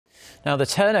Now, the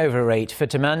turnover rate for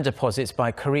demand deposits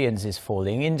by Koreans is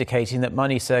falling, indicating that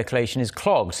money circulation is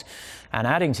clogged and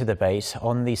adding to the debate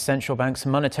on the central bank's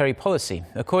monetary policy.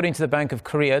 According to the Bank of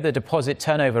Korea, the deposit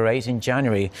turnover rate in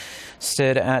January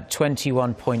stood at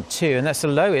 21.2, and that's the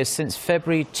lowest since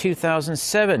February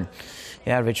 2007.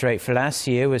 The average rate for last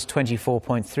year was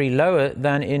 24.3, lower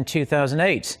than in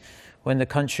 2008. When the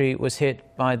country was hit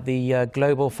by the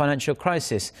global financial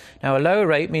crisis. Now, a lower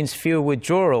rate means fewer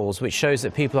withdrawals, which shows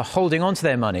that people are holding on to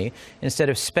their money instead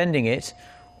of spending it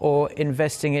or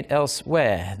investing it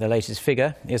elsewhere. The latest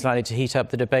figure is likely to heat up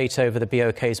the debate over the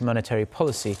BOK's monetary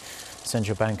policy. The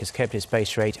central bank has kept its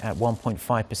base rate at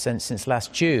 1.5% since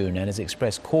last June and has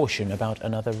expressed caution about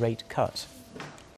another rate cut.